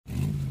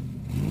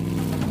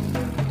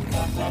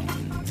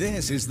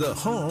This is the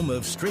home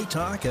of straight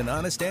talk and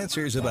honest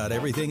answers about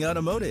everything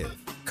automotive.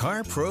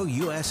 Car Pro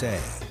USA.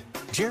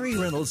 Jerry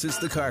Reynolds is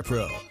the Car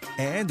Pro,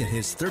 and in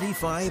his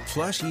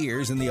 35-plus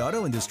years in the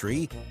auto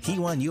industry, he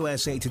won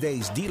USA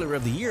Today's Dealer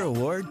of the Year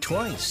award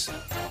twice.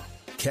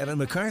 Kevin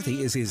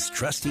McCarthy is his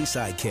trusty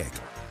sidekick,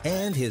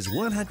 and his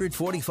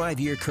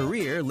 145-year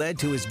career led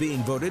to his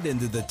being voted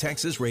into the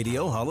Texas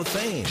Radio Hall of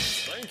Fame.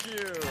 Thank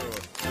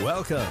you.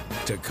 Welcome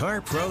to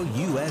Car Pro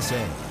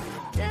USA.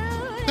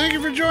 Thank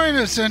you for joining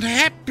us, and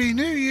Happy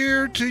New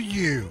Year to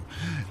you.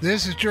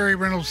 This is Jerry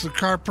Reynolds, the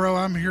Car Pro.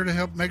 I'm here to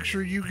help make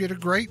sure you get a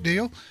great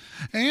deal.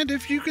 And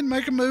if you can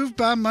make a move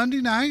by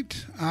Monday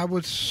night, I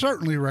would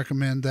certainly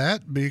recommend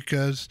that,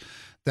 because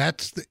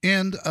that's the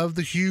end of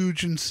the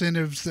huge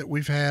incentives that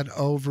we've had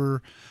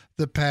over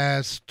the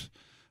past,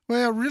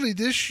 well, really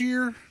this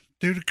year.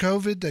 Due to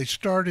COVID, they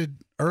started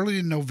early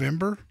in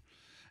November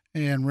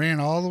and ran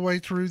all the way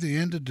through the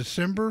end of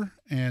December,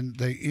 and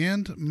they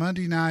end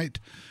Monday night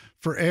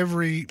for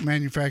every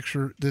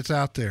manufacturer that's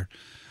out there.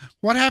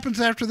 What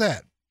happens after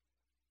that?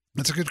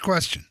 That's a good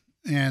question,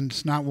 and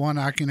it's not one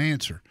I can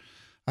answer.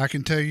 I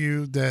can tell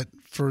you that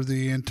for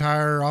the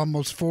entire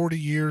almost 40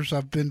 years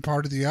I've been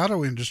part of the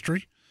auto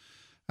industry,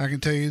 I can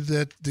tell you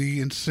that the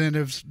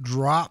incentives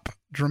drop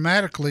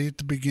dramatically at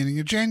the beginning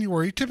of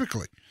January,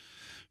 typically.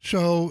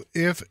 So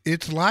if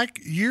it's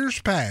like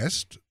years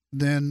past,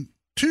 then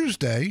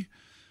Tuesday,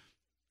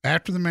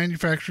 after the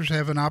manufacturers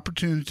have an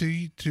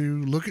opportunity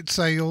to look at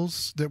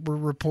sales that were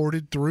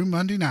reported through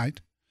Monday night,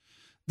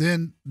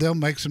 then they'll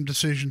make some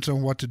decisions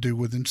on what to do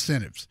with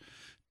incentives.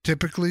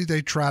 Typically,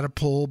 they try to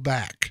pull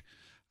back.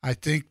 I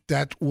think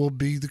that will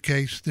be the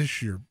case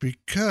this year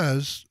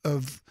because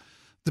of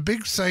the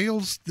big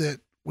sales that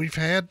we've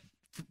had,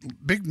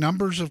 big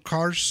numbers of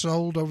cars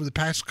sold over the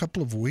past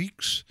couple of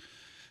weeks,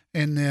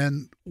 and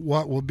then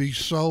what will be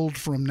sold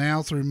from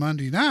now through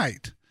Monday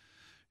night.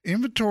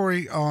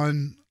 Inventory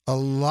on a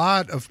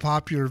lot of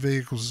popular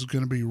vehicles is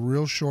going to be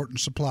real short in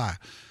supply.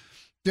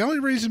 The only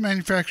reason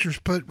manufacturers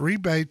put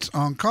rebates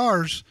on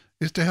cars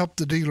is to help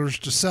the dealers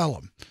to sell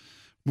them.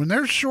 When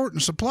they're short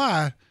in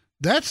supply,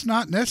 that's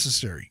not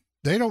necessary.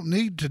 They don't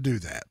need to do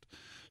that.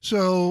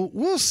 So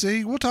we'll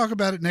see. We'll talk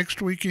about it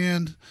next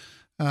weekend.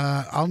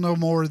 I'll know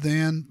more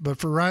then. But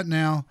for right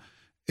now,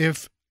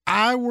 if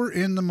I were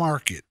in the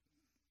market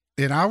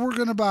and I were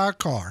going to buy a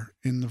car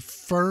in the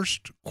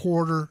first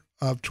quarter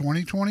of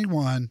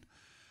 2021,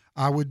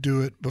 I would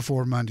do it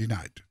before Monday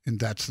night. And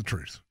that's the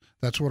truth.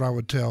 That's what I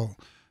would tell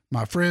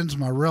my friends,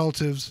 my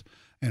relatives,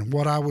 and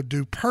what I would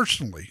do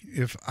personally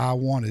if I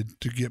wanted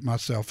to get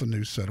myself a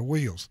new set of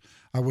wheels.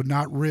 I would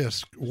not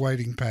risk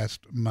waiting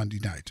past Monday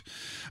night.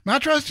 My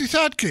trusty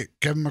sidekick,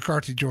 Kevin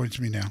McCarthy, joins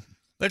me now.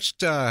 Let's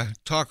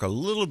talk a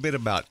little bit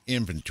about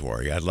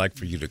inventory. I'd like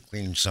for you to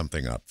clean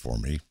something up for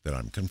me that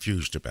I'm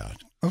confused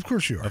about. Of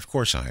course you are. Of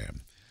course I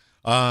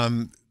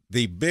am.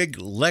 The big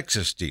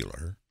Lexus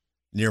dealer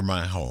near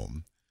my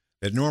home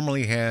that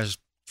normally has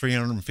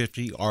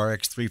 350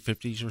 RX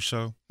 350s or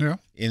so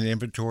in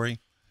inventory.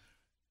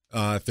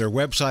 If their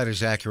website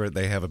is accurate,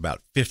 they have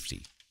about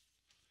 50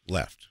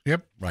 left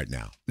right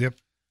now. Yep.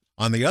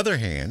 On the other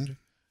hand,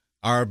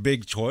 our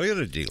big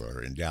Toyota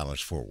dealer in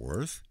Dallas-Fort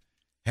Worth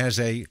has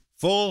a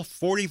full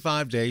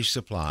 45-day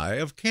supply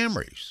of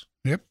Camrys.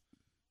 Yep.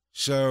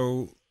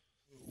 So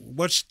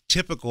what's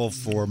typical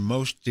for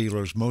most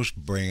dealers, most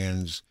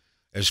brands,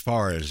 as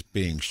far as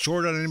being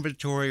short on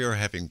inventory or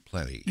having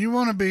plenty? You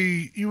want to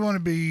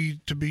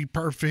be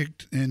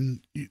perfect,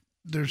 and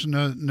there's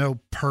no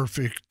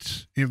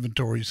perfect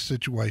inventory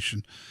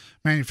situation.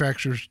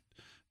 Manufacturers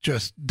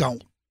just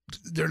don't.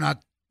 They're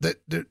not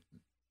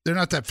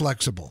that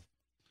flexible.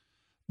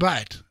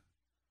 But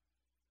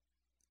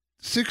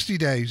 60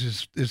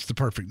 days is the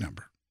perfect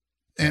number.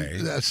 And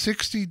a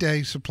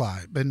 60-day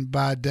supply. And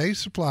by day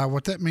supply,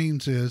 what that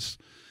means is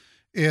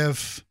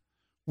if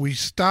you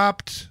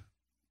stopped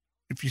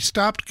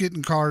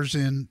getting cars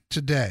in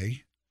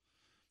today,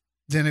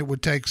 then it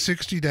would take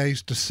 60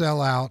 days to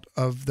sell out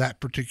of that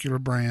particular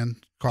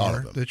brand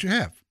car that you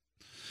have.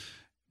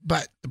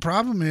 But the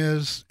problem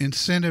is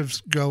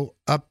incentives go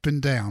up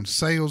and down.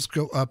 Sales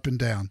go up and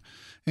down.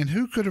 And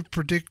who could have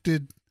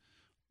predicted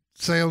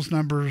sales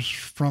numbers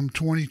from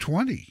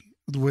 2020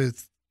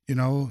 with,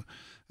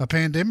 a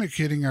pandemic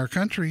hitting our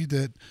country,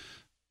 that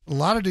a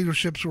lot of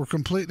dealerships were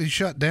completely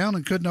shut down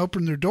and couldn't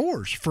open their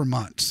doors for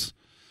months.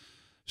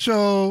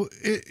 So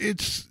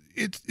it's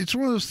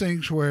one of those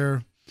things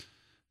where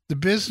the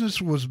business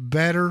was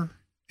better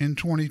in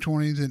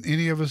 2020 than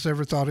any of us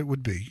ever thought it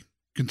would be,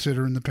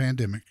 considering the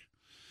pandemic.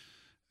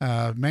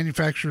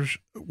 Manufacturers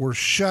were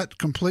shut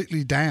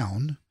completely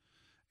down,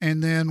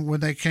 and then when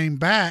they came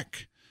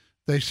back,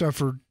 they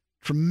suffered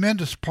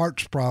tremendous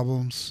parts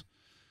problems.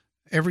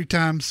 Every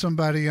time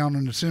somebody on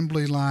an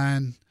assembly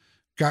line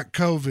got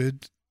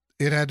COVID,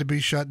 it had to be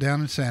shut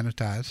down and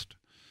sanitized.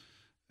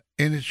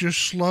 And it just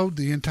slowed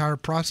the entire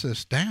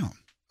process down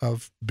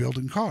of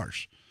building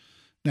cars.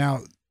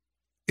 Now,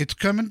 it's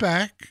coming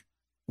back.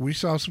 We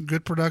saw some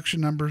good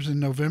production numbers in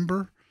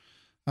November.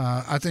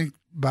 I think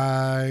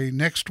by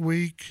next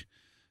week,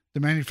 the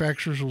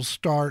manufacturers will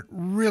start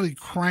really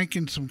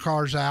cranking some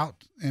cars out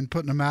and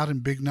putting them out in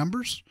big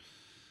numbers.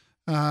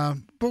 But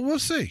we'll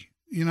see.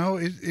 You know,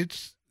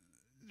 it's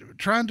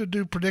trying to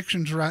do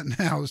predictions right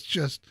now. It's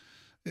just,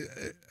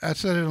 I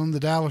said it on the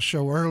Dallas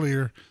show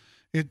earlier.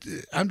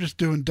 I'm just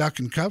doing duck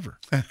and cover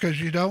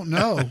because you don't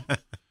know.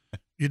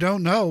 You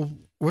don't know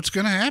what's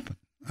going to happen.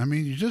 I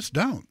mean, you just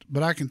don't.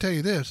 But I can tell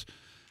you this.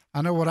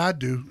 I know what I'd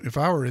do if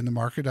I were in the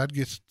market. I'd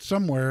get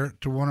somewhere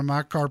to one of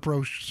my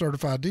CarPro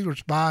certified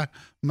dealers by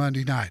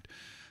Monday night.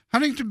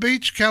 Huntington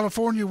Beach,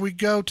 California, we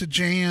go to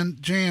Jan.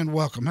 Jan,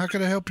 welcome. How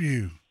can I help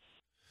you?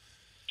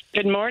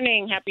 Good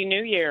morning. Happy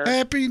New Year.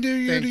 Happy New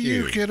Year to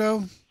you,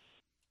 kiddo.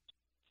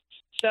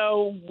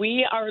 So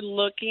we are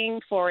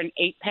looking for an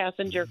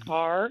 8-passenger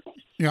car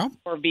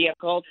or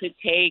vehicle to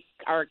take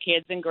our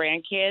kids and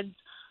grandkids.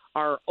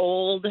 Our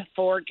old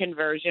Ford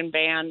conversion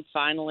van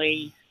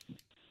finally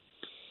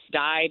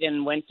died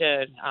and went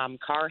to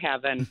car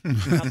heaven a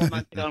couple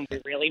months ago, and we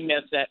really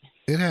miss it.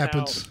 It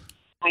happens. So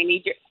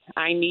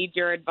I need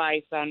your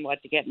advice on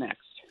what to get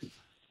next.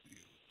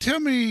 Tell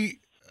me,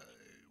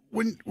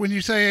 when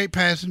you say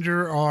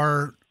 8-passenger,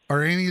 are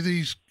any of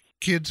these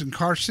kids in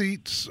car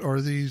seats,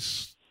 or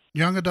these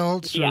young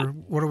adults, or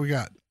what do we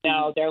got?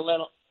 No, they're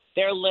little.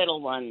 They're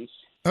little ones.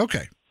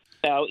 Okay.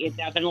 So it's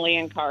definitely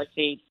in car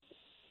seats.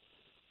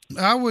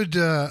 I would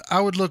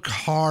look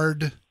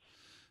hard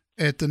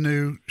at the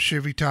new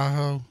Chevy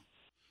Tahoe.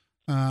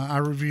 I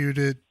reviewed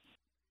it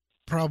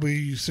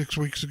probably 6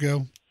 weeks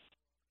ago.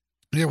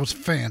 It was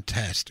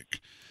fantastic.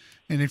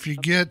 And if you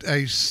get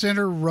a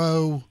center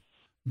row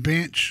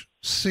bench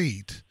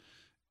seat,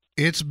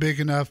 it's big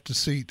enough to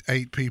seat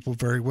 8 people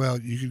very well.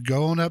 You could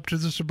go on up to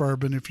the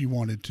Suburban if you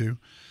wanted to.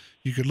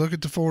 You could look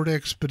at the Ford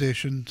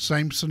Expedition,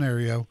 same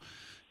scenario.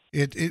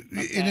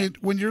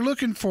 When you're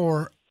looking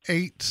for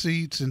 8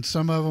 seats, and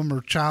some of them are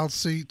child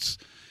seats,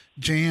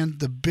 Jan,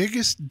 the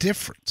biggest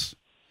difference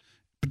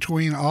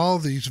between all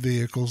these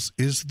vehicles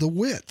is the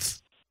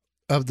width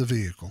of the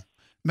vehicle.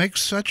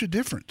 Makes such a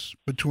difference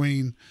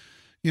between,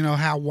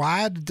 how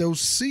wide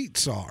those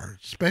seats are,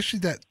 especially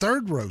that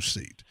third row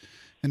seat.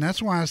 And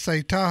that's why I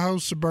say Tahoe,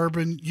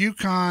 Suburban,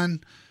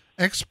 Yukon,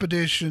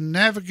 Expedition,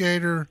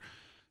 Navigator,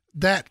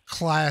 that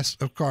class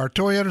of car.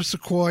 Toyota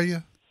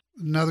Sequoia,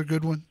 another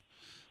good one.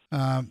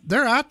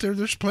 They're out there.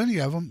 There's plenty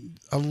of them.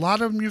 A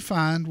lot of them you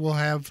find will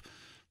have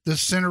the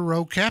center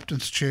row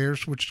captain's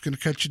chairs, which is going to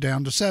cut you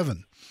down to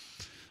 7.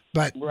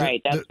 But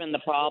that's been the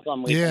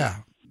problem.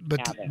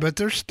 But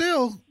there's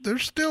still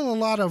a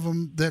lot of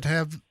them that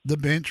have the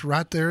bench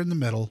right there in the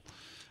middle,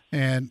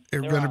 and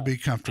they're going to be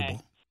comfortable.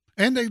 Okay.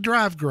 And they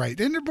drive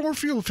great, and they're more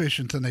fuel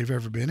efficient than they've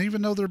ever been,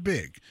 even though they're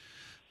big.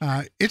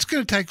 It's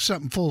going to take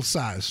something full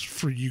size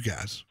for you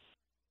guys.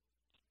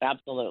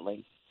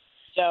 Absolutely.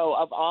 So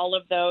of all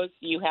of those,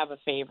 do you have a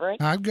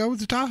favorite? I'd go with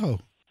the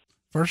Tahoe.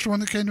 First one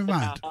that came to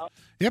mind. Tahoe?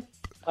 Yep.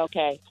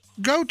 Okay.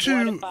 Go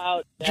to,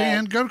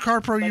 Jan, go to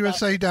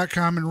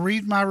carprousa.com and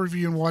read my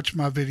review and watch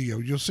my video.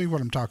 You'll see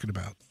what I'm talking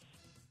about.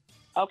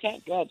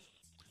 Okay, good.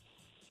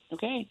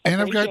 Okay.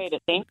 And Appreciate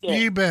it. Thank you.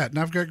 You bet. And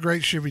I've got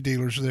great Chevy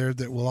dealers there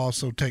that will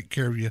also take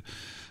care of you.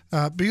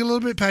 Be a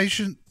little bit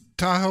patient.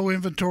 Tahoe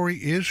inventory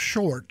is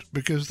short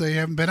because they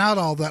haven't been out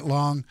all that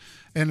long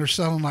and they're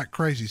selling like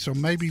crazy. So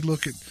maybe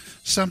look at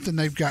something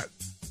they've got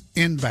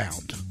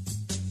inbound.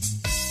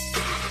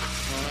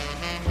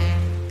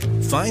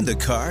 Find the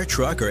car,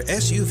 truck, or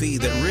SUV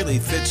that really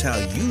fits how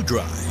you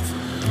drive.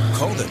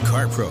 Call the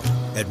Car Pro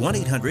at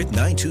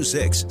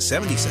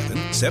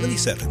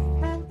 1-800-926-7777.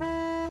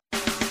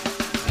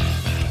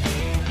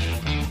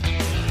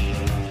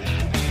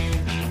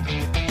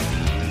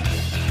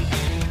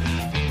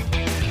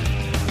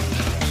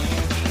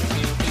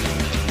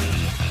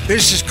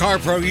 This is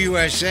CarPro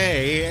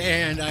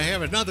USA, and I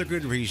have another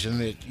good reason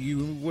that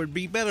you would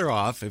be better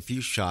off if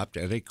you shopped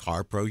at a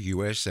CarPro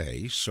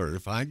USA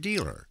certified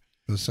dealer.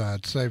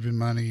 Besides saving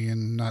money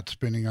and not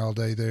spending all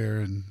day there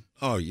and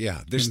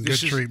this good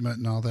treatment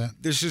and all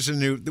that. This is a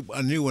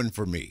new one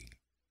for me.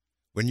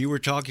 When you were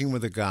talking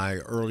with a guy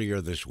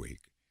earlier this week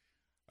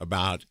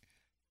about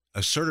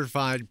a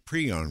certified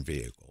pre-owned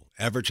vehicle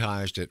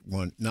advertised at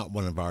not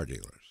one of our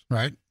dealers.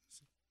 Right.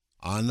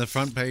 On the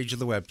front page of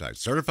the website,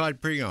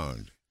 certified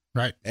pre-owned.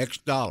 Right. X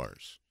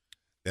dollars.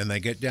 Then they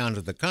get down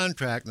to the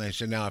contract and they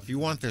say, now, if you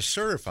want this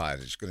certified,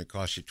 it's going to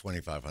cost you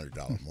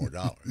 $2,500 more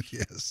dollars.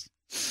 Yes.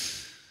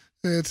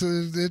 It's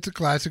a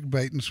classic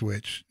bait and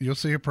switch. You'll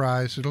see a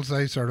price. It'll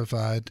say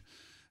certified.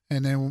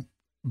 And then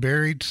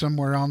buried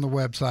somewhere on the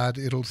website,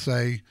 it'll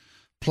say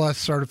plus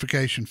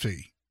certification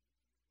fee.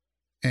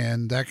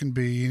 And that can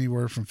be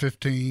anywhere from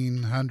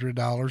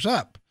 $1,500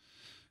 up.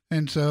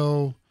 And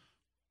so,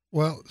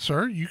 well,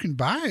 sir, you can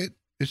buy it.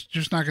 It's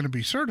just not going to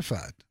be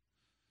certified.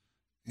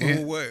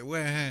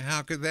 Well,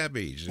 how could that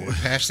be? Did it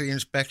pass the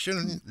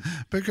inspection?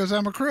 Because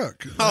I'm a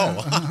crook.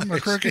 Oh. I'm a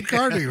crooked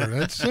car dealer.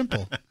 That's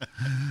simple.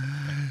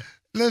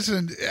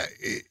 Listen,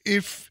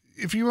 if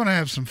you want to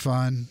have some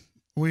fun,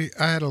 I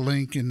had a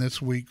link in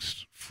this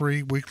week's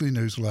free weekly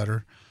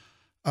newsletter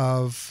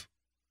of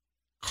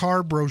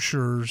car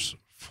brochures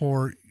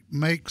for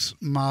makes,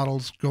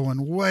 models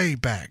going way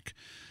back.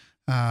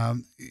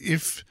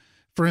 If,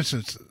 for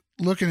instance,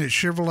 looking at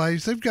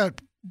Chevrolets, they've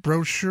got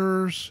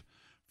brochures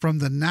from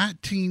the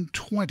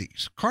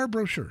 1920s, car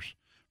brochures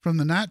from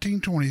the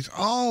 1920s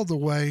all the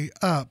way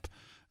up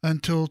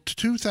until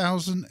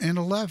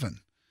 2011.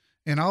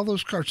 And all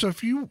those cars. So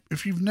if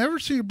you've never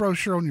seen a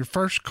brochure on your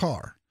first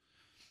car,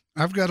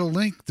 I've got a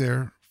link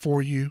there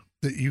for you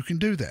that you can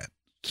do that.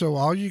 So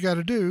all you got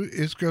to do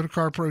is go to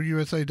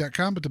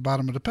carprousa.com at the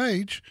bottom of the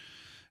page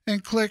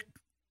and click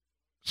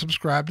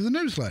subscribe to the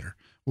newsletter.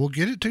 We'll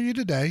get it to you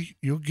today.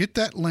 You'll get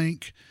that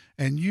link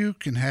and you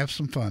can have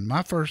some fun.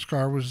 My first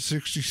car was a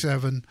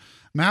 67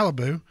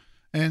 Malibu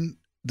and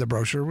the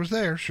brochure was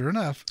there, sure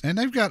enough. And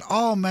they've got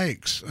all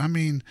makes. I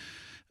mean,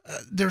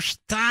 there's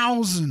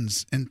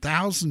thousands and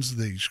thousands of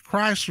these.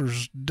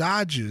 Chryslers,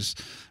 Dodges,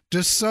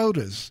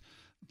 DeSotas,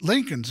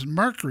 Lincolns, and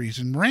Mercurys,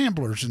 and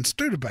Ramblers, and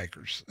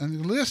Studebakers. And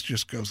the list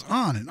just goes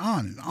on and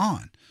on and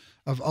on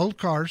of old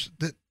cars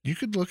that you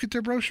could look at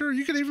their brochure.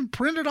 You could even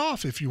print it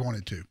off if you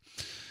wanted to.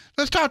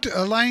 Let's talk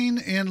to Elaine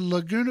in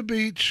Laguna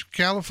Beach,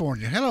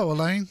 California. Hello,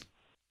 Elaine.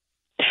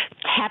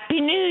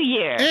 Happy New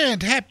Year.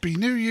 And Happy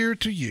New Year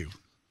to you.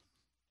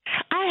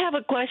 I have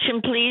a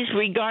question, please,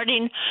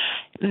 regarding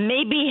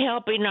maybe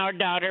helping our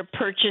daughter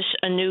purchase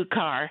a new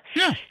car.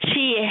 Yeah.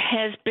 She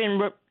has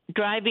been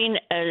driving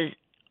a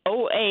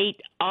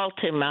 08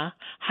 Altima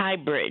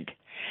hybrid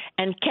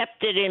and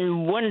kept it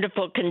in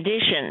wonderful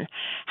condition.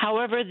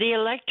 However, the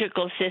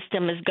electrical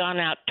system has gone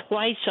out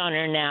twice on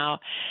her now,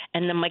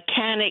 and the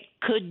mechanic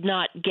could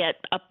not get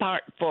a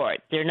part for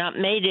it. They're not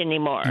made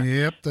anymore.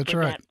 Yep, that's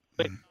right.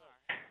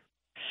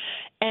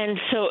 And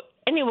so,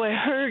 anyway,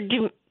 her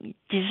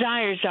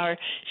desires are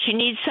she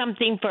needs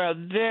something for a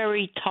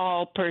very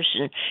tall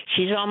person.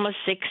 She's almost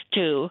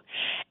 6'2",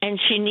 and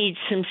she needs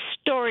some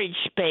storage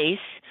space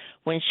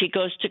when she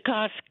goes to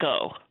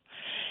Costco.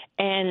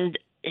 And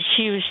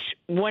she was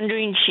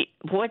wondering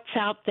what's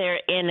out there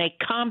in a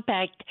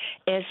compact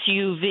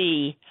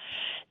SUV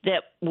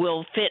that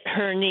will fit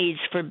her needs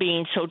for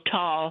being so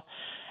tall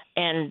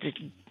and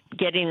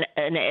getting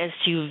an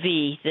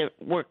SUV that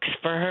works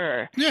for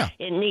her. Yeah.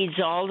 It needs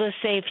all the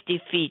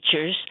safety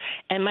features.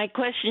 And my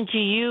question to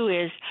you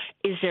is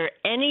there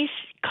any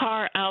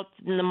car out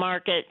in the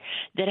market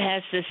that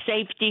has the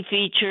safety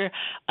feature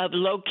of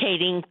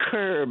locating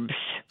curbs?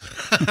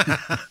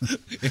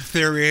 If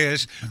there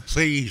is,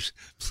 please.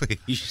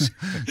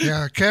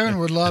 Yeah, Kevin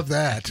would love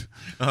that.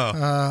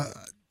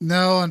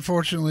 No,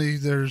 unfortunately,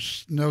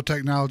 there's no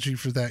technology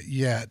for that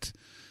yet.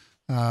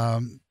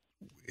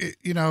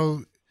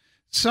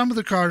 Some of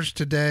the cars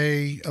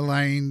today,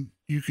 Elaine,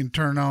 you can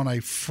turn on a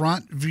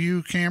front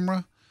view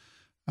camera.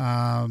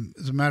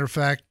 As a matter of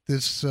fact,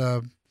 this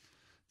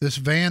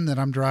van that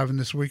I'm driving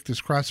this week,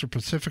 this Chrysler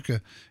Pacifica,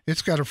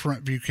 it's got a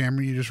front view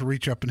camera. You just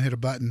reach up and hit a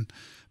button.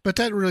 But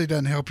that really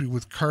doesn't help you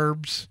with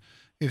curbs.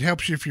 It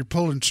helps you if you're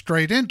pulling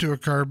straight into a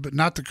curb, but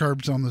not the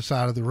curbs on the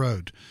side of the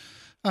road.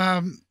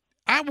 I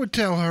would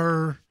tell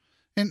her,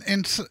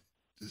 and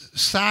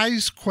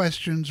size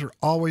questions are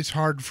always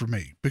hard for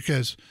me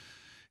because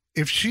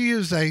if she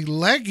is a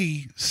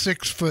leggy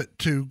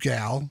 6'2"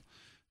 gal,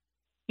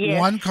 yes,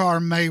 one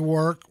car may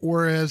work.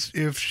 Whereas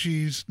if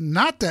she's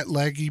not that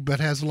leggy but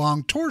has a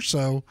long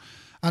torso,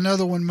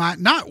 another one might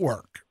not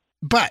work.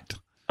 But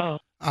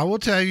I will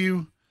tell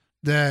you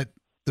that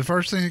the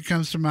first thing that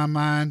comes to my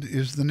mind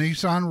is the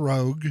Nissan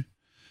Rogue.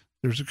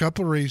 There's a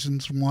couple of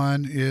reasons.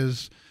 One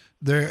is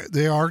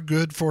they are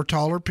good for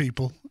taller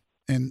people,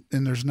 and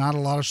there's not a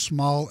lot of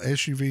small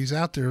SUVs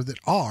out there that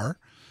are.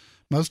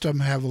 Most of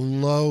them have a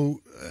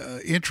low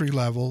entry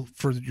level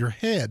for your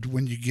head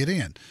when you get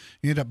in.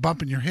 You end up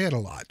bumping your head a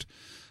lot.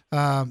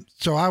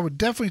 So I would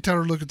definitely tell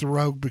her to look at the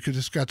Rogue because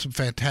it's got some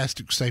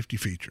fantastic safety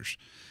features.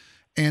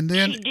 And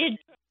then she did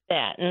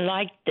that and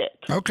liked it.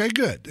 Okay,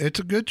 good. It's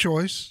a good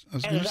choice.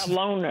 As a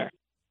loaner.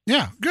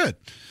 Yeah, good.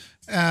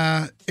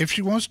 If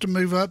she wants to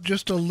move up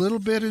just a little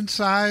bit in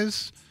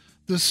size,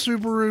 the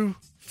Subaru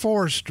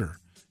Forester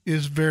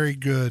is very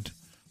good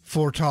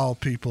for tall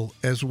people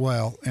as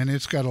well, and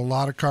it's got a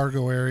lot of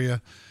cargo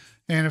area.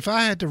 And if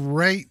I had to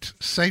rate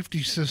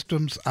safety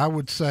systems, I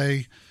would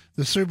say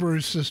the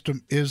Subaru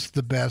system is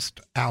the best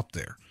out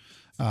there,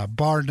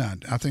 bar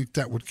none. I think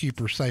that would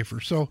keep her safer.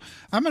 So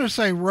I'm going to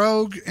say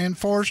Rogue and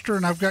Forester,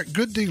 and I've got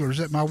good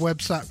dealers at my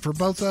website for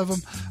both of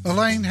them.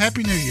 Elaine,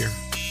 Happy New Year.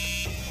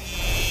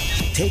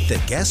 Take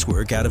the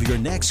guesswork out of your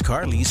next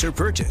car lease or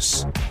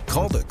purchase.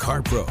 Call the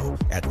Car Pro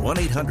at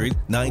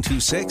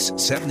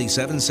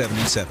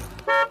 1-800-926-7777.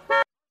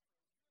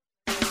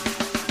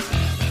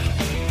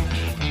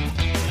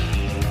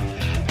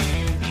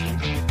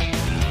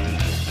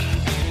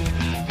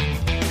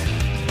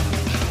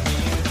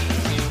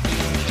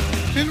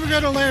 And we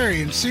go to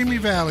Larry in Simi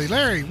Valley.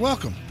 Larry,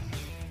 welcome.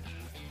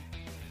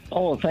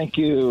 Oh, thank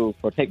you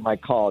for taking my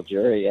call,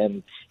 Jerry,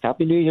 and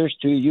Happy New Year's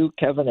to you,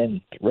 Kevin, and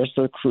the rest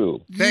of the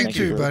crew. Thank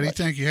you, buddy. Much.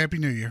 Thank you. Happy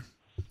New Year.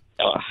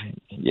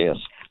 Yes.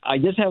 I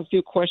just have a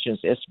few questions.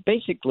 It's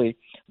basically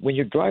when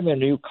you're driving a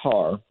new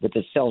car with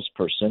a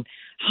salesperson,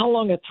 how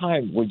long a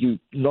time would you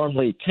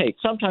normally take?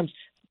 Sometimes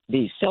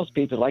the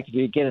salespeople like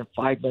to get in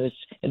 5 minutes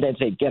and then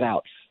say, get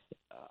out.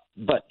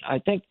 But I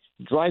think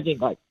driving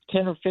like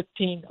 10 or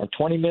 15 or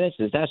 20 minutes,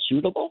 is that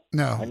suitable?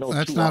 No,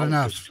 that's not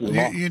enough.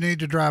 You need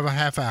to drive a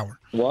half hour.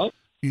 What?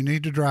 You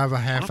need to drive a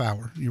half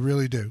hour. You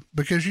really do.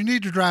 Because you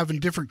need to drive in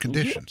different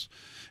conditions.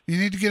 You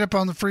need to get up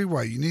on the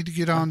freeway. You need to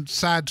get on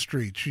side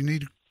streets. You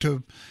need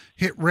to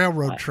hit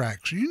railroad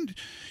tracks.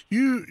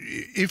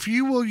 If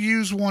you will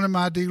use one of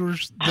my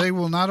dealers, they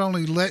will not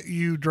only let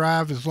you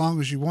drive as long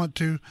as you want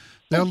to,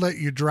 they'll let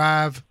you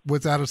drive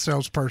without a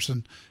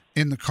salesperson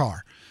in the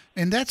car.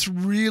 And that's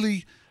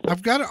really,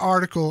 I've got an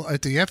article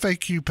at the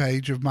FAQ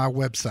page of my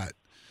website.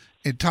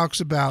 It talks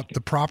about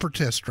the proper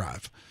test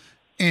drive.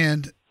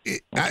 And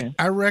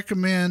I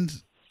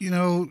recommend,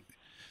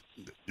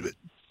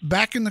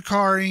 backing the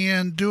car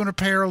in, doing a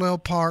parallel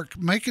park,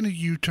 making a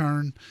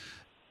U-turn,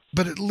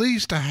 but at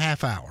least a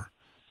half hour.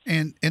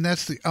 And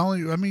that's the only,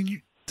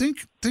 you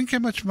think how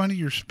much money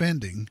you're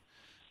spending,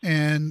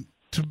 and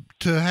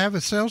to have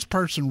a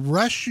salesperson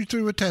rush you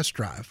through a test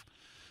drive,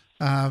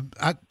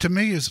 to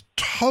me is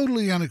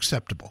totally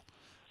unacceptable.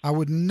 I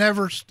would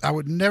never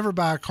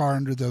buy a car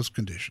under those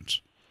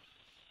conditions.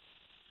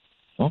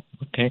 Oh,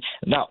 okay.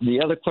 Now,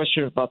 the other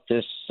question about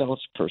this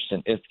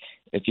salesperson, if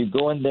you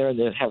go in there and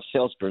they have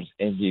salesperson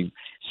and you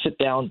sit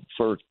down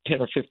for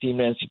 10 or 15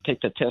 minutes, you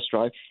take the test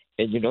drive,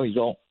 and you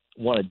don't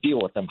want to deal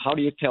with them, how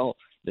do you tell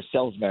the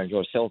sales manager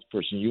or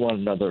salesperson you want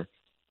another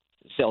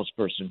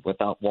salesperson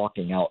without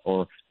walking out,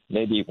 or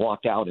maybe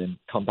walk out and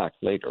come back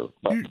later?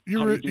 But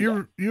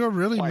you're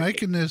really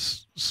making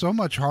this so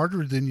much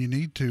harder than you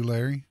need to,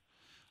 Larry.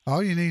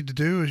 All you need to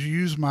do is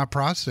use my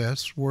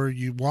process where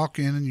you walk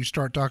in and you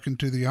start talking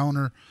to the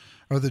owner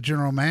or the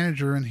general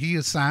manager, and he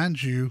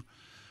assigns you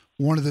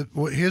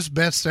his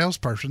best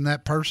salesperson,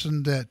 that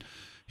person that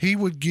he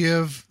would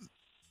give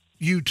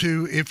you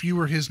to if you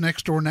were his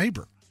next door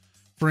neighbor,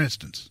 for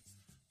instance.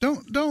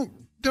 Don't go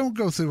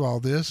through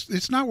all this.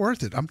 It's not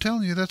worth it. I'm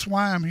telling you, that's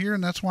why I'm here,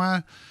 and that's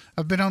why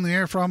I've been on the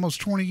air for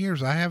almost 20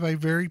 years. I have a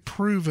very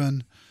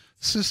proven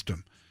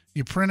system.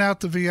 You print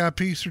out the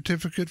VIP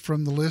certificate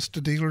from the list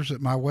of dealers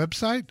at my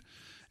website,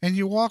 and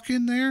you walk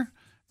in there,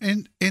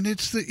 and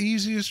it's the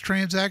easiest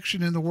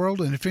transaction in the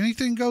world. And if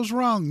anything goes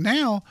wrong,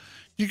 now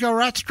you go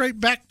right straight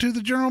back to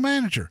the general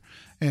manager,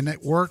 and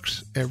it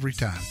works every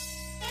time.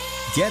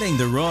 Getting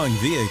the wrong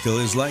vehicle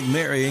is like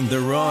marrying the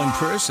wrong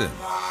person.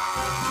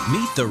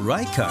 Meet the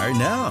right car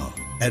now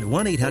at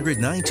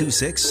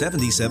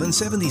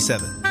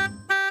 1-800-926-7777.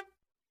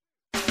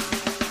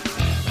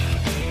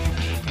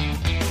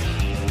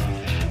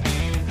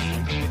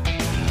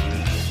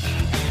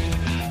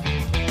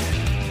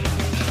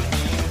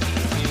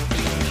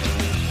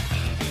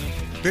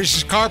 This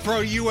is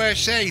CarPro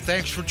USA.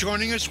 Thanks for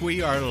joining us.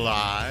 We are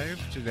live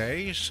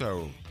today,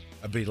 so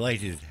a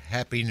belated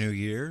Happy New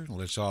Year.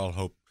 We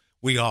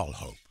all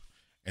hope,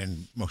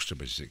 and most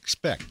of us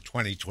expect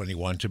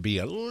 2021 to be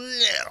a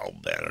little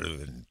better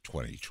than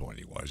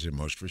 2020 was in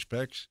most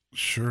respects.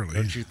 Surely.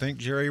 Don't you think,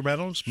 Jerry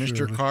Reynolds,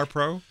 Mr.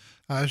 CarPro?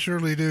 I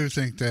surely do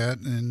think that,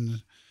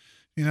 and,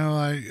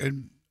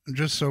 I'm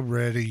just so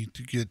ready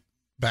to get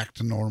back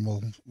to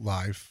normal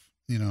life,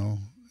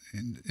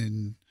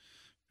 and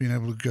being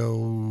able to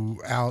go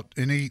out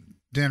and eat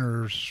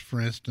dinners,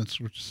 for instance,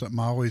 which is something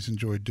I always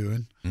enjoyed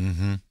doing.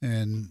 Mm-hmm.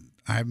 And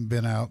I haven't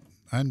been out.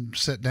 I hadn't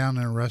sat down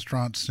in a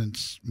restaurant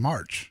since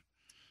March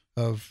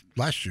of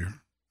last year,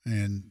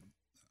 and,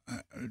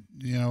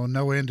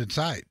 no end in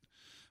sight.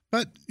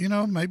 But,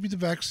 maybe the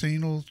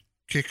vaccine will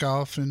kick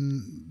off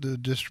and the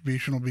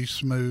distribution will be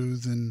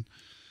smooth, and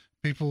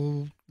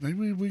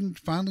maybe we can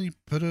finally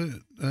put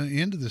an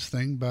end to this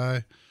thing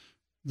by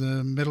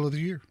the middle of the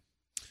year.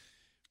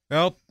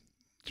 Well,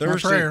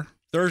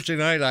 Thursday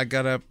night, I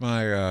got up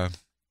my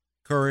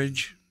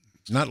Courage,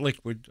 not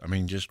liquid,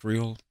 just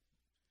real,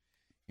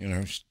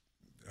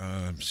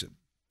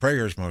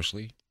 prayers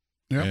mostly,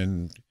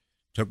 and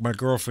took my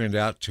girlfriend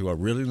out to a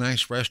really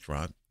nice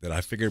restaurant that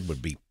I figured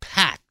would be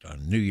packed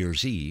on New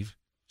Year's Eve,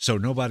 so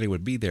nobody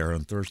would be there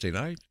on Thursday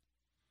night.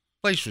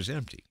 Place was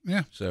empty.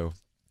 Yeah. So,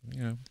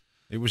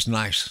 it was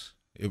nice.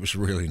 It was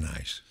really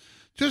nice.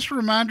 Just a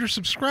reminder,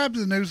 subscribe to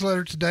the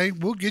newsletter today.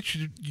 We'll get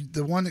you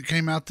the one that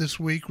came out this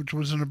week, which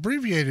was an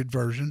abbreviated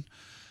version.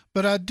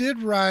 But I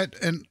did write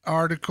an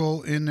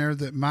article in there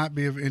that might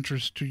be of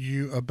interest to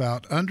you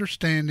about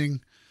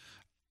understanding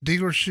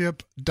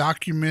dealership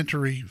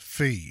documentary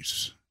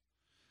fees.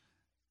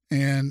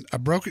 And I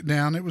broke it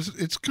down.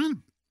 It's kind of,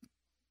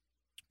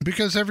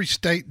 because every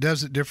state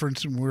does it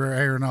different and we're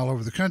airing all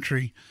over the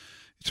country,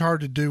 it's hard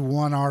to do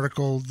one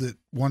article that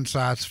one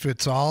size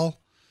fits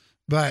all.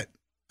 But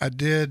I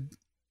did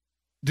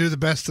do the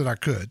best that I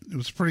could. It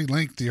was a pretty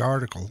lengthy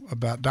article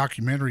about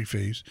documentary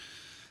fees.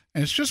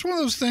 And it's just one of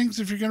those things,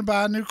 if you're going to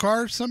buy a new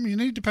car, it's something you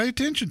need to pay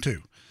attention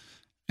to.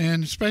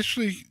 And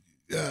especially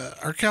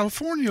our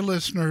California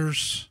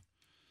listeners,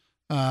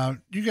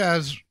 you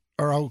guys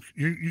are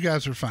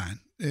fine.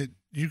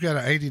 You got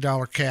an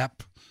 $80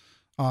 cap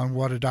on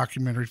what a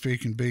documentary fee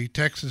can be.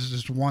 Texas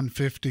is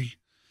 $150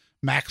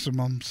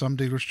 maximum. Some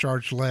dealers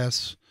charge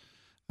less.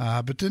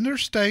 But then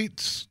there's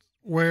states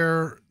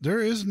where there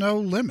is no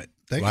limit.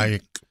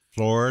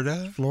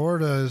 Florida?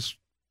 Florida is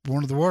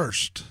one of the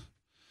worst.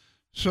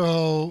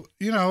 So,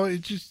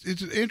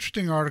 it's an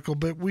interesting article,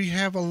 but we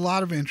have a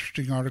lot of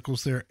interesting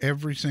articles there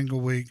every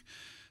single week.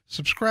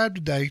 Subscribe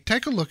today.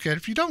 Take a look at it.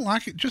 If you don't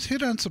like it, just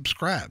hit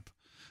unsubscribe.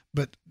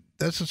 But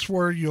that's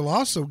where you'll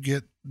also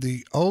get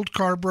the old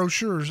car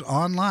brochures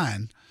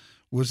online,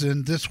 was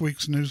in this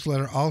week's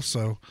newsletter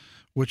also,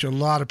 which a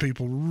lot of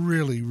people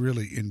really,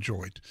 really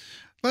enjoyed.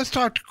 Let's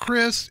talk to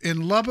Chris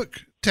in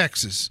Lubbock,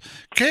 Texas.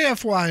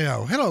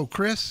 KFYO. Hello,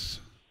 Chris.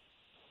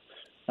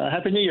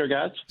 Happy New Year,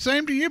 guys.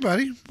 Same to you,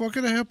 buddy. What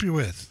can I help you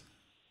with?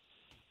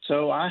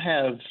 So I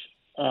have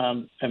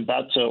am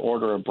about to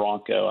order a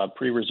Bronco. I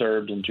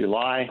pre-reserved in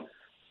July.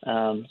 It's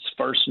the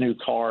first new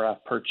car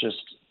I've purchased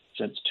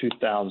since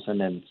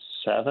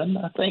 2007,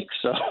 I think.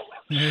 So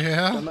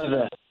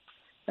yeah.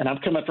 And I'm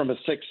coming from a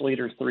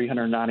 6-liter,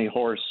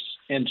 390-horse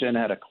engine.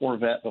 I had a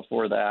Corvette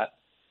before that,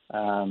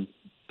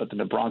 but then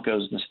the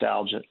Bronco's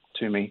nostalgic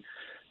to me.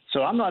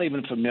 So I'm not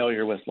even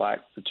familiar with like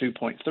the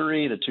 2.3,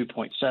 the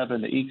 2.7,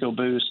 the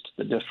EcoBoost,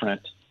 the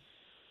different.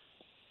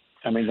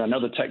 I mean, I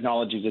know the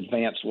technology's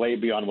advanced way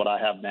beyond what I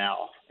have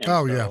now.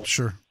 Yeah,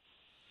 sure.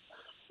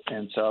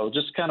 And so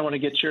just kind of want to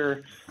get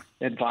your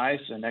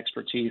advice and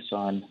expertise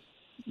on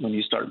when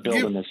you start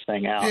building this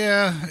thing out.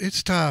 Yeah,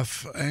 it's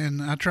tough.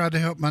 And I tried to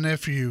help my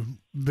nephew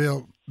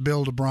build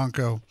a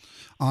Bronco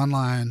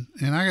online.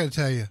 And I got to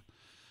tell you,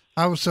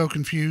 I was so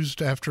confused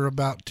after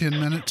about 10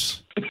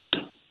 minutes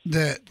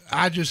that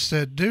I just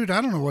said, dude,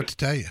 I don't know what to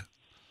tell you.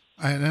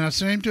 And I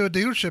sent him to a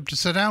dealership to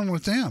sit down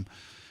with them.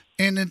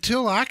 And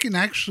until I can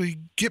actually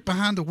get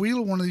behind the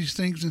wheel of one of these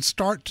things and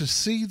start to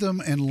see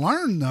them and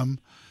learn them,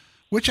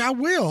 which I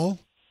will,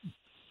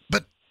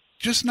 but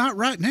just not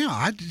right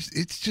now.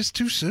 It's just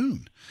too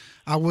soon.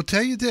 I will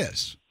tell you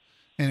this,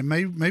 and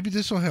maybe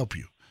this will help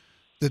you.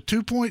 The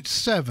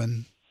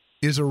 2.7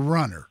 is a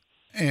runner.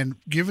 And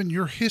given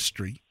your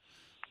history,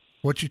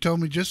 what you told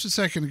me just a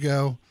second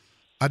ago,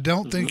 I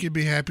don't think you'd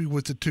be happy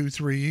with the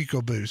 2.3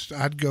 EcoBoost.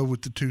 I'd go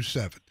with the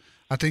 2.7.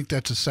 I think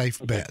that's a safe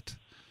bet.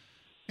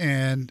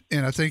 And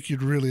I think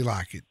you'd really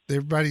like it.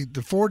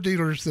 The 4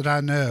 dealers that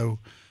I know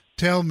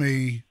tell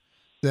me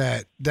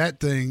that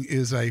thing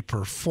is a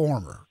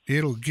performer.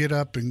 It'll get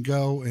up and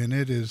go, and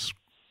it is,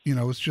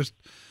 it's just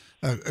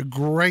a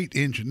great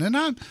engine. And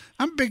I'm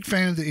a big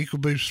fan of the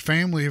EcoBoost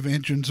family of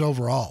engines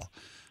overall.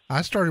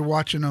 I started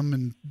watching them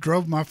and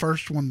drove my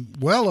first one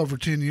well over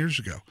 10 years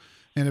ago,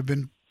 and have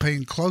been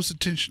paying close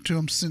attention to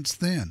them since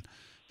then.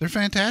 They're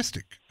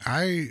fantastic.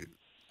 I'd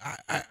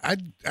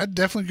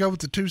definitely go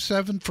with the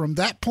 2.7 from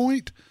that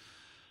point.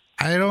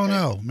 I don't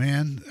know,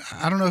 man.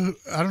 I don't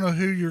know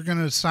who you're going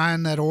to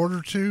assign that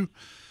order to,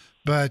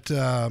 but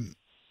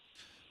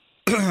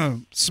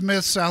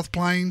Smith, South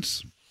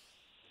Plains,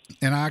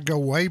 and I go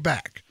way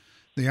back.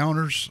 The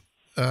owners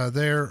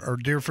there are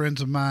dear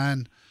friends of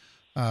mine.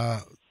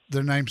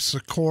 Their name's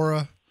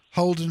Sikora.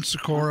 Holden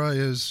Sikora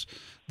is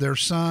their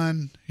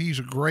son. He's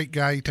a great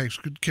guy. He takes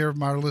good care of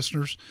my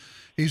listeners.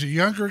 He's a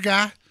younger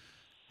guy.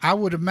 I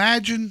would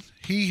imagine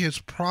he has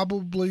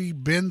probably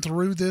been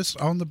through this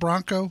on the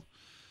Bronco.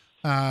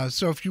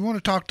 So if you want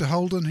to talk to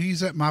Holden,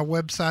 he's at my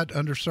website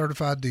under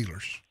Certified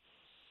Dealers.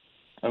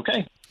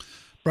 Okay.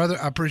 Brother,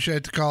 I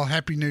appreciate the call.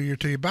 Happy New Year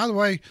to you. By the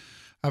way,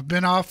 I've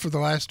been off for the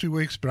last 2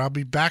 weeks, but I'll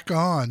be back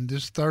on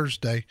this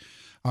Thursday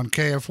on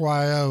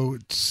KFYO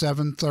at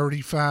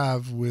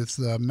 7:35 with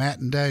Matt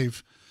and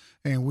Dave.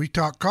 And we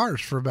talk cars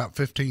for about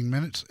 15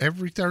 minutes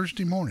every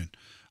Thursday morning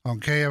on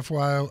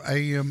KFYO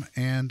AM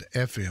and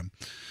FM.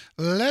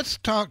 Let's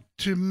talk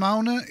to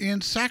Mona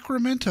in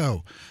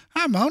Sacramento.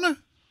 Hi, Mona.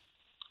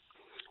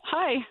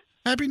 Hi.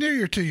 Happy New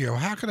Year to you.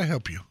 How can I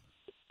help you?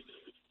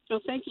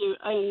 Well, thank you.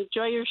 I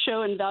enjoy your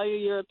show and value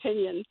your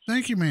opinion.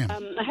 Thank you, ma'am.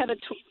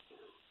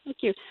 Thank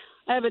you.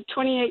 I have a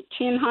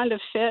 2018 Honda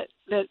Fit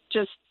that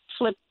just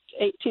flipped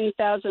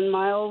 18,000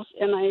 miles,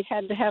 and I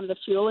had to have the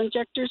fuel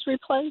injectors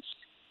replaced.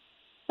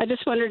 I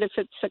just wondered if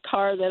it's a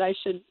car that I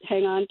should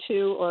hang on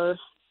to or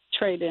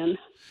trade in.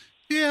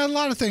 Yeah, a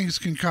lot of things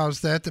can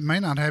cause that may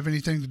not have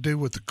anything to do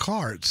with the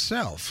car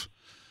itself.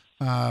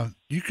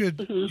 You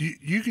could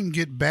you can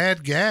get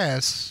bad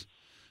gas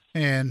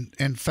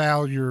and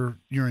foul your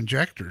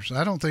injectors.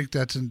 I don't think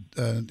that's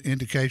an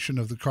indication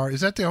of the car.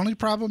 Is that the only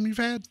problem you've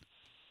had?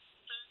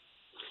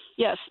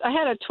 Yes, I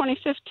had a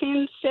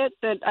 2015 Fit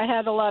that I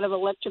had a lot of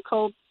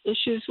electrical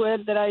issues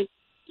with that I,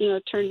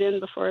 turned in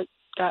before it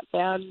got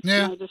bad.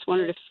 Yeah. I just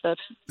wondered if that's...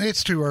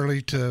 It's too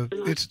early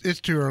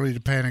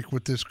to panic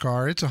with this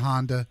car. It's a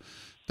Honda.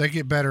 They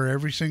get better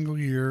every single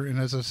year. And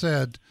as I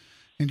said,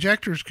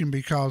 injectors can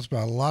be caused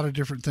by a lot of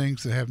different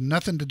things that have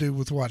nothing to do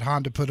with what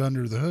Honda put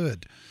under the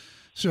hood.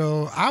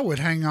 So I would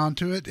hang on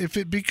to it. If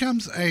it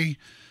becomes a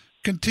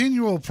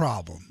continual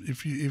problem,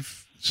 if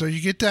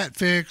you get that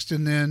fixed,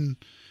 and then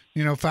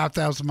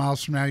 5,000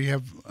 miles from now you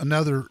have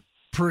another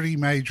pretty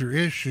major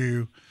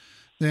issue,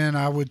 then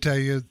I would tell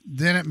you,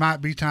 then it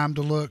might be time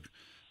to look,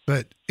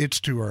 but it's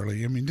too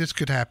early. I mean, this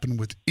could happen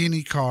with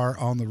any car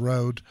on the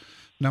road,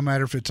 no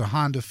matter if it's a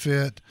Honda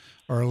Fit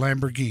or a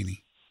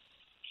Lamborghini.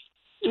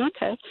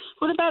 Okay.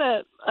 What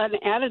about an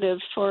additive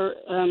for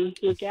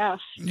your gas?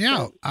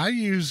 Yeah, I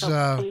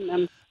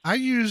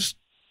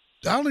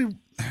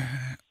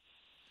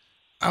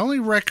only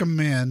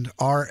recommend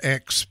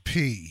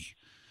RXP,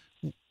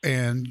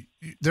 and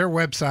their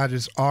website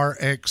is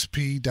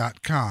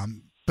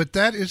rxp.com, but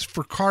that is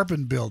for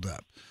carbon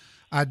buildup.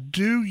 I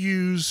do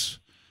use,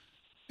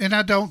 and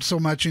I don't so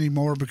much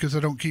anymore because I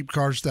don't keep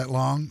cars that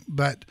long,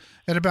 but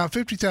at about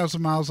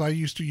 50,000 miles, I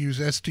used to use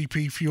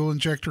STP fuel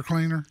injector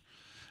cleaner,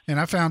 and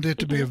I found it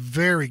to be a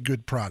very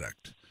good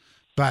product.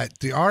 But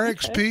the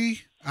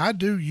RXP, I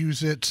do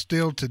use it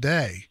still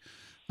today.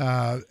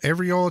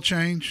 Every oil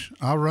change,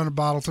 I'll run a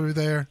bottle through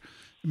there.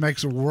 It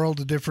makes a world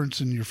of difference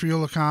in your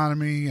fuel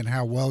economy and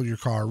how well your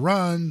car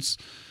runs.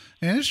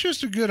 And it's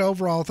just a good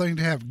overall thing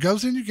to have. It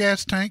goes in your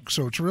gas tank,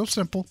 so it's real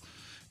simple.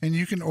 And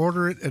you can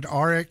order it at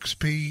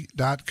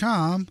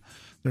rxp.com.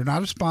 They're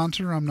not a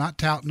sponsor. I'm not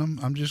touting them.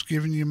 I'm just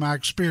giving you my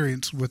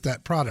experience with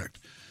that product.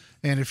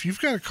 And if you've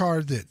got a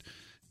car that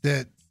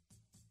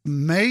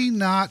may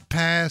not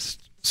pass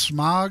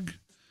smog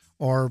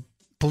or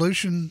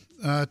pollution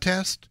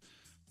test,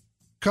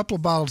 a couple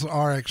of bottles of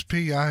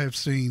RXP I have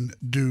seen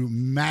do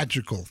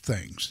magical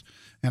things.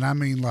 And I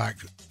mean, like,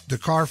 the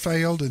car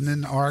failed and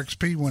then the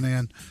RXP went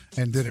in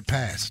and then it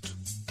passed.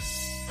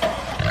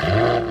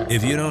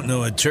 If you don't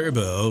know a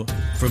turbo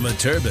from a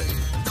turbine,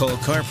 call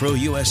CarPro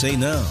USA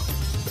now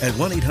at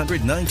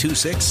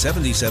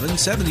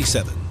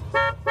 1-800-926-7777.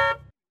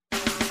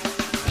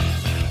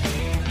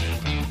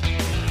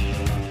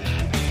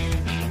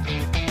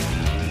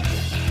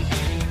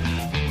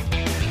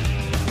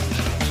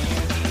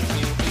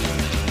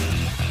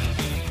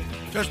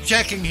 Just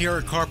checking here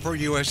at CarPro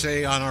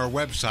USA on our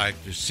website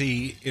to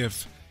see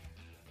if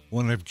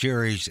one of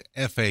Jerry's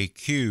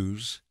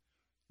FAQs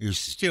is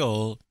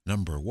still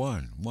number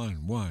one.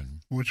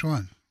 Which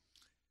one?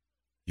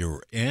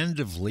 Your end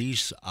of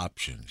lease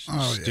options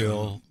is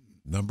still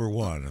number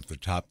one of the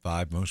top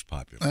 5 most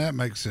popular. That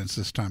makes sense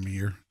this time of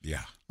year.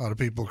 Yeah. A lot of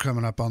people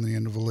coming up on the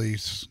end of a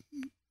lease,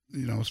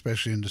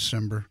 especially in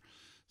December.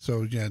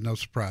 So, yeah, no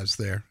surprise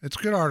there. It's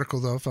a good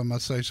article, though, if I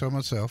must say so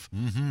myself.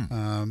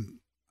 Mm-hmm.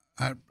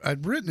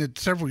 I'd written it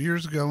several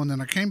years ago, and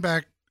then I came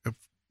back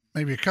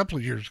maybe a couple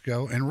of years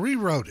ago and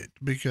rewrote it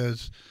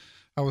because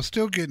I was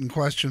still getting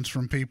questions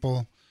from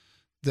people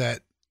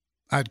that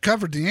I'd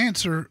covered the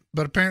answer,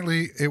 but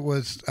apparently it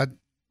was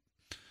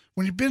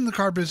when you've been in the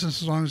car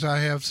business as long as I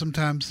have,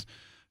 sometimes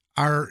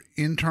our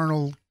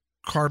internal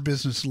car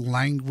business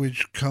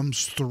language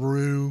comes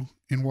through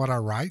in what I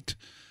write.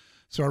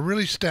 So I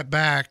really stepped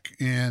back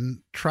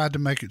and tried to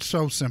make it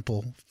so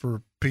simple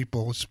for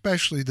people,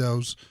 especially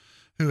those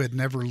who had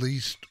never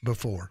leased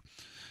before.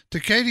 To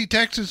Katy,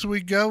 Texas, we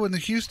go in the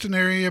Houston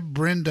area.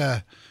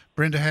 Brenda,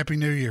 Happy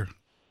New Year.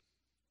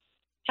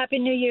 Happy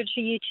New Year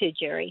to you too,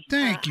 Jerry.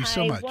 Thank you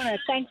so much. I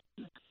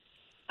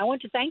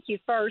want to thank you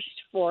first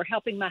for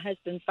helping my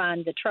husband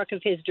find the truck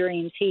of his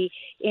dreams. He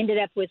ended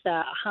up with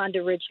a Honda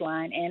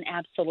Ridgeline and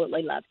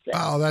absolutely loves it.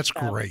 Oh, that's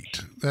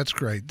great. That's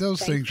great.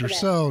 Those things are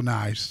so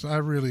nice.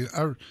 Every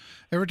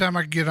time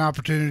I get an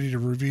opportunity to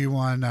review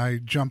one, I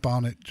jump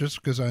on it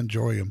just because I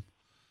enjoy them.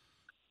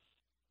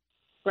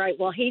 Right.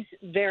 Well, he's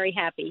very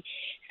happy.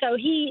 So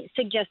he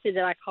suggested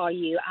that I call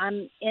you.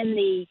 I'm in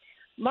the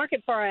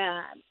market for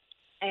an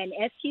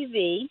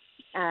SUV,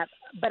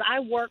 but I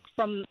work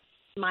from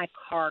my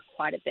car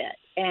quite a bit.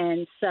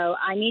 And so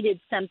I needed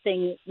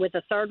something with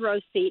a third row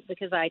seat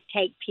because I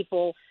take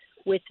people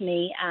with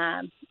me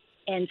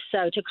and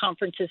so to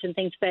conferences and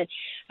things. But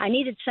I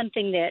needed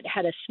something that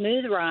had a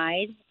smooth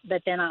ride,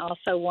 but then I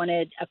also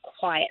wanted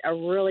a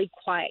really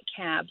quiet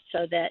cab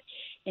so that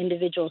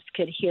individuals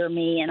could hear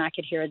me and I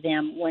could hear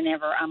them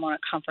whenever I'm on a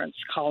conference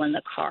call in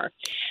the car.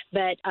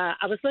 But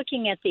I was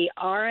looking at the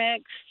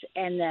RX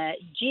and the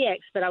GX,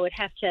 but I would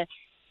have to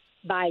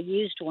buy a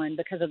used one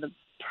because of the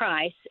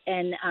price.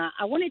 And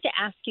I wanted to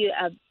ask you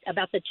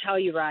about the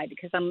Telluride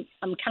because I'm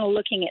kind of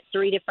looking at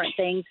 3 different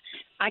things.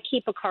 I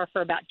keep a car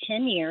for about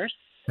 10 years.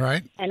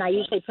 Right. And I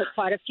usually put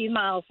quite a few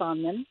miles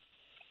on them.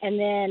 And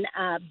then,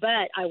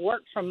 but I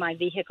work from my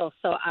vehicle,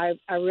 so I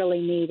really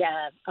need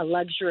a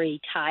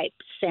luxury type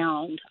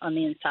sound on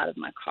the inside of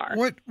my car.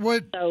 What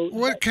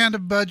kind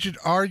of budget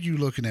are you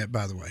looking at,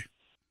 by the way?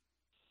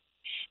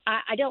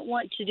 I don't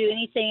want to do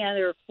anything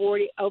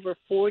over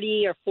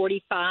 40 or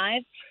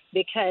 45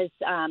 because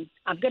I'm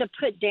going to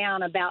put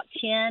down about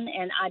 10,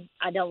 and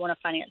I don't want to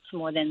finance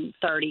more than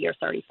 30 or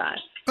 35.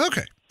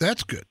 Okay,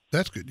 that's good.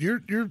 That's good.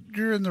 You're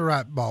in the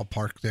right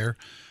ballpark there.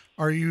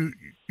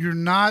 You're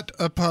not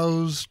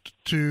opposed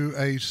to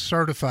a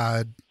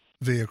certified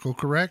vehicle,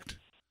 correct?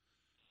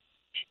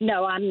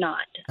 No, I'm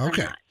not.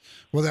 Okay. I'm not.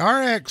 Well, the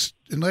RX,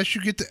 unless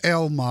you get the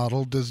L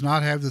model, does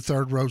not have the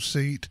third row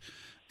seat.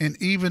 And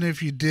even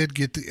if you did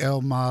get the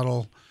L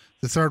model,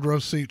 the third row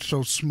seat's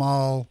so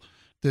small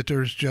that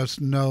there's just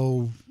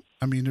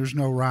there's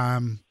no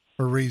rhyme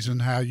or reason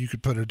how you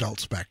could put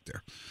adults back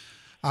there.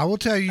 I will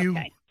tell you,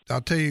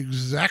 I'll tell you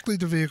exactly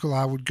the vehicle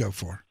I would go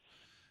for.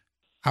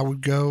 I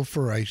would go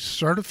for a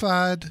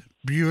certified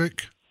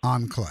Buick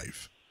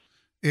Enclave.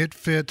 It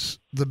fits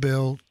the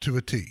bill to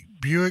a T.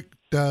 Buick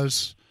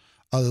does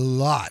a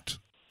lot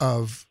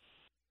of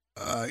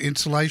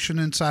insulation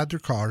inside their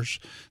cars.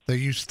 They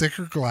use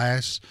thicker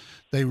glass.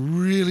 They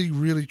really,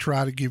 really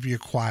try to give you a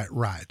quiet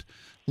ride.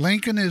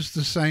 Lincoln is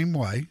the same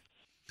way,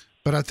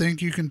 but I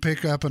think you can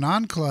pick up an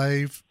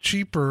Enclave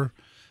cheaper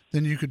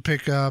than you could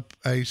pick up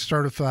a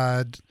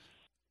certified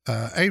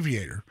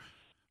Aviator,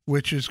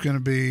 which is going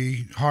to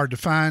be hard to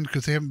find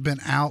because they haven't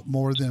been out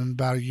more than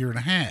about a year and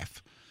a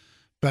half.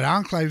 But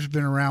Enclave's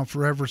been around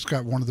forever. It's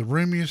got one of the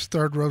roomiest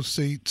third row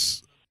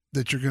seats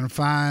that you're going to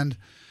find.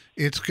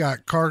 It's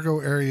got cargo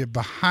area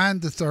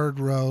behind the third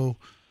row,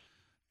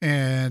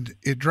 and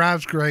it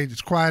drives great.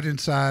 It's quiet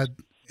inside,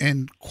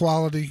 and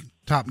quality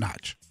top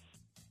notch.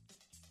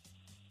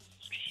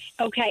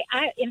 Okay.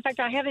 In fact,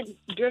 I haven't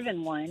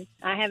driven one.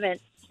 I haven't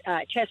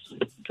test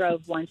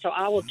drove one, so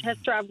I will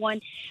test drive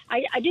one.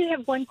 I do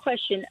have one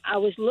question. I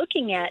was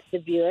looking at the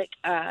Buick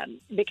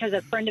because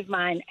a friend of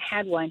mine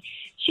had one.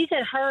 She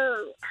said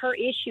her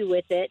issue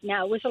with it,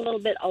 now it was a little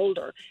bit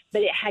older,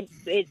 but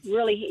it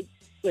really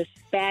was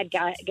bad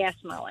gas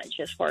mileage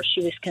as far as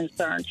she was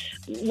concerned.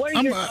 What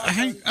are your thoughts?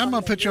 I'm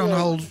gonna put you on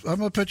hold. I'm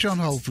gonna put you on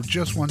hold for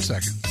just 1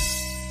 second.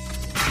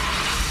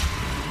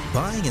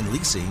 Buying and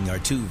leasing are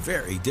two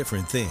very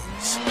different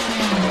things.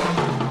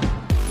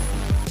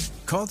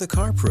 Call the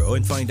Car Pro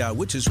and find out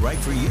which is right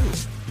for you.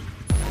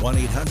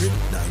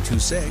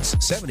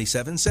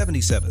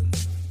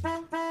 1-800-926-7777.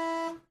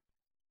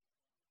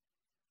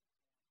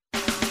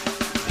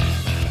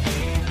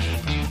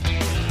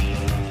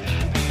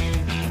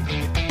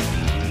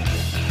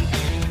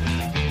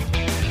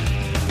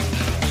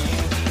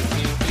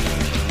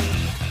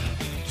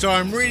 So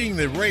I'm reading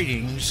the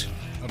ratings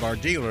of our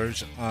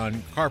dealers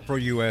on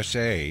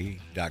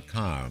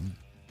CarProUSA.com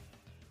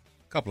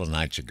a couple of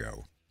nights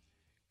ago,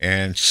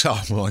 and saw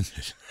one.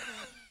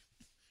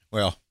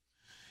 Well,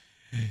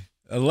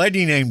 a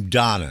lady named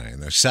Donna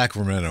in the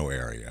Sacramento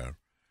area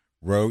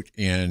wrote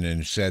in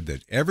and said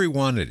that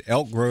everyone at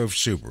Elk Grove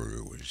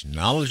Subaru was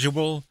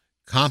knowledgeable,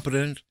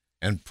 competent,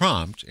 and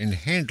prompt in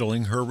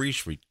handling her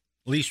lease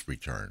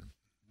return.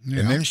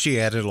 Yeah. And then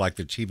she added, like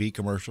the TV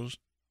commercials,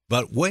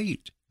 but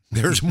wait.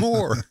 There's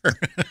more.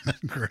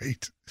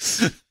 Great.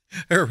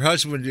 Her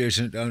husband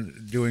isn't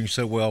doing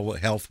so well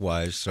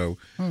health-wise, so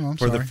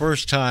the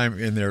first time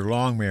in their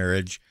long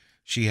marriage,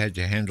 she had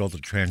to handle the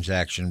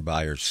transaction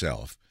by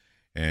herself.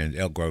 And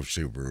Elk Grove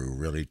Subaru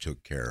really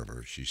took care of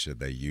her. She said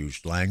they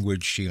used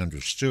language she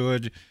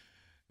understood.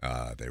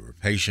 They were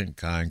patient,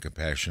 kind,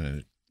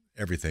 compassionate,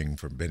 everything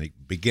from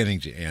beginning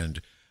to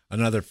end.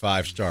 Another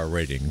 5-star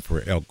rating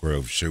for Elk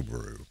Grove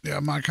Subaru.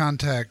 Yeah, my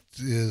contact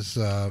is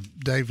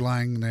Dave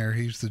Lang there.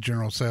 He's the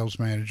general sales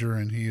manager,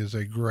 and he is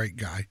a great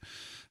guy.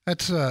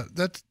 That's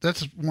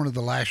one of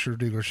the Lasher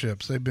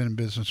dealerships. They've been in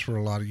business for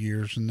a lot of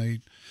years, and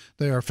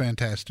they are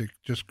fantastic.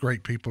 Just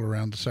great people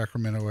around the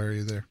Sacramento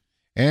area there.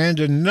 And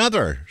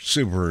another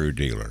Subaru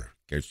dealer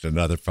gets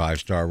another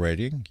 5-star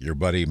rating. Your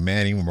buddy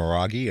Manny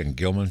Moragi and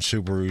Gilman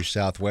Subaru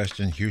Southwest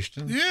in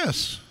Houston.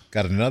 Yes.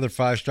 Got another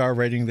 5-star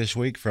rating this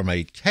week from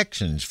a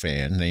Texans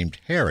fan named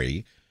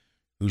Harry,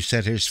 who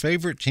said his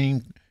favorite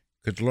team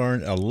could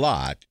learn a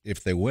lot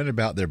if they went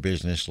about their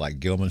business like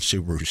Gilman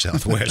Subaru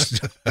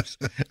Southwest does.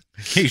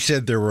 He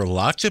said there were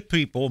lots of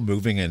people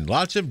moving in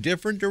lots of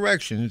different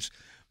directions,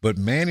 but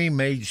Manny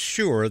made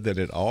sure that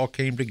it all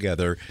came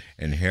together,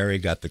 and Harry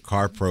got the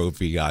Car Pro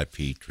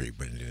VIP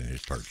treatment in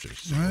his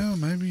purchase. Well,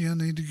 maybe I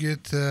need to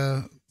get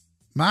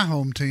my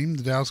home team,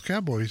 the Dallas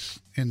Cowboys,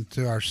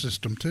 into our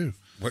system too.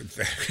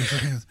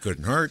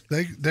 Couldn't hurt.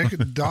 They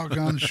could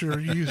doggone sure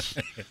use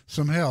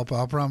some help.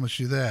 I'll promise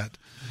you that.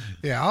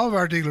 Yeah, all of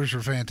our dealers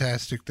are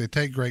fantastic. They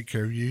take great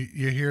care of you.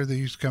 You hear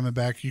these coming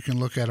back. You can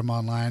look at them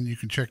online. You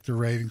can check their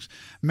ratings.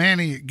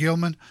 Manny at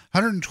Gilman,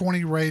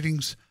 120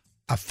 ratings,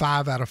 a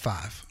 5 out of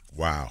 5.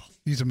 Wow.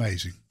 He's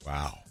amazing.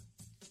 Wow.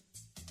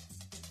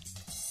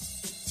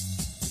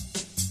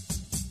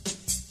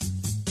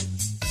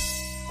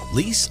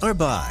 Lease or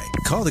buy?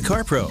 Call the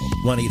Car Pro.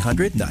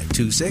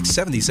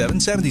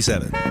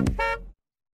 1-800-926-7777.